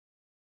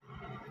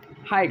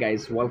Hi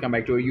guys, welcome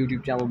back to our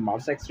YouTube channel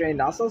Mars Xray.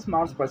 NASA's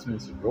Mars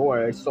Perseverance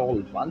rover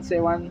Sol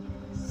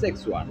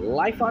 1761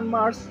 Life on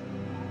Mars.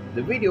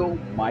 The video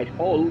might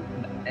hold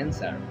the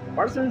answer.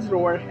 Perseverance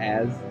rover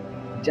has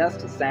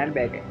just sent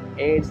back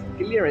its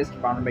clearest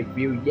panoramic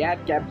view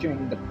yet,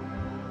 capturing the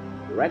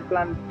red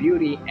planet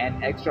beauty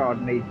and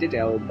extraordinary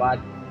detail.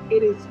 But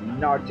it is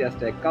not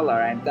just a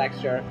color and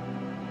texture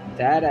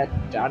that are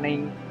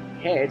turning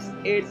heads,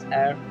 it's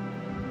a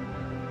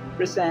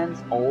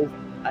presence of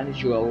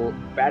unusual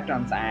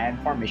patterns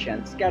and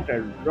formations,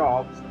 scattered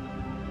rocks,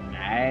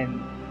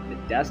 and the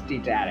dusty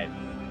terrain.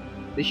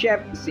 The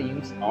shape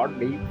seems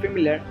oddly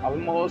familiar,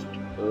 almost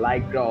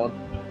like growth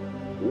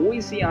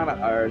we see on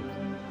Earth.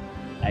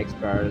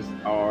 Experts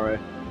are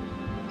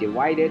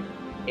divided.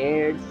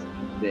 It's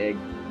the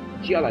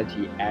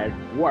geology at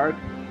work,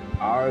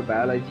 our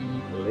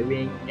biology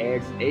living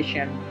its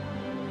ancient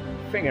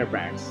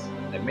fingerprints.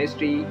 The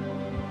mystery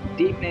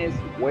deepness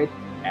with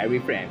every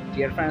frame.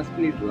 Dear friends,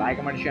 please like,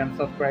 comment, share, and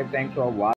subscribe. Thanks for watching.